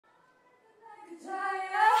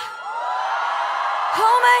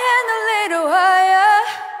my hand a little higher.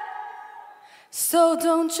 So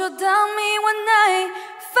don't you doubt me when I'm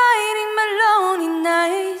fighting my lonely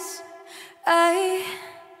nights.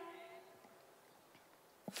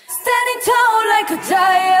 Standing tall like a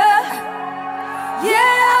giant.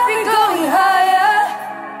 Yeah, I'll be going higher.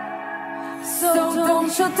 So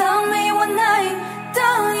don't you doubt me when I'm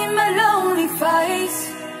down in my lonely fights.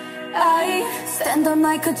 I stand up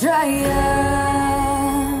like a giant.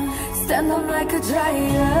 Stand up like a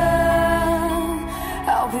giant.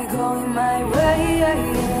 I'll be going my way, yeah.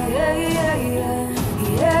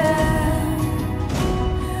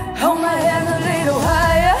 Hold my hand a little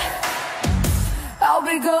higher. I'll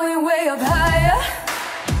be going way up higher.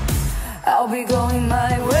 I'll be going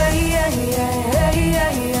my way, yeah.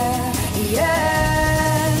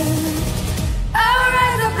 I'll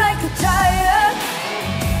rise up like a giant.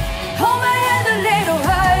 Hold my hand a little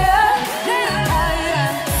higher.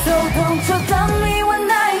 So don't you doubt me when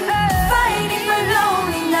I'm fighting my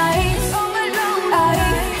lonely nights. I'm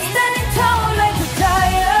standing tall like a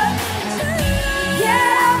giant.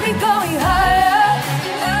 Yeah, I'll be going higher.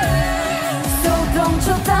 So don't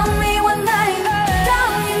you doubt me when I'm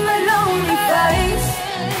down in my lonely fights.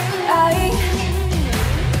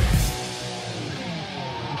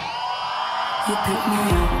 You pick me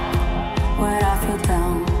up when I feel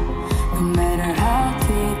down. No matter how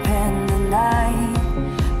deep in the night,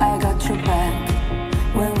 I got your back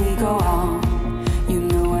when we go out. You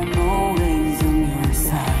know I'm always on your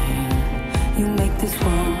side. You make this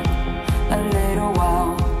world a little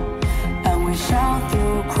wild, and we shout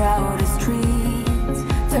through crowded streets.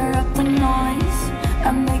 Tear up the noise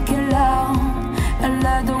and make it loud, and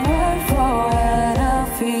let the world flow at our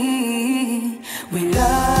feet. We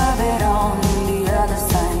love it on the other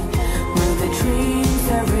side, where the dreams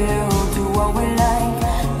are real, do what we like.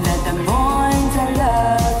 Let them point our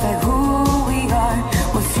love at who we are.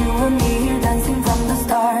 Was you and me dancing from the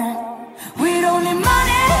start? We don't need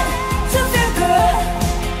money to feel good,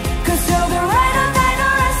 'cause you're the right on time the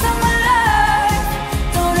rest of my life.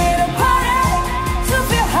 Don't need a party to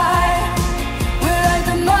feel high. We're like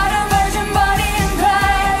the modern version, Bonnie and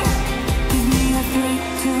Clyde. Give me a 3,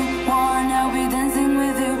 2, 1, I'll be dancing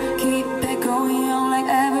with you. Keep it going on like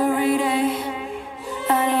every day.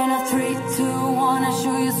 And in a 3, 2, 1, I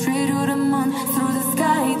show you straight to the moon, through the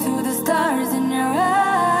sky to the stars.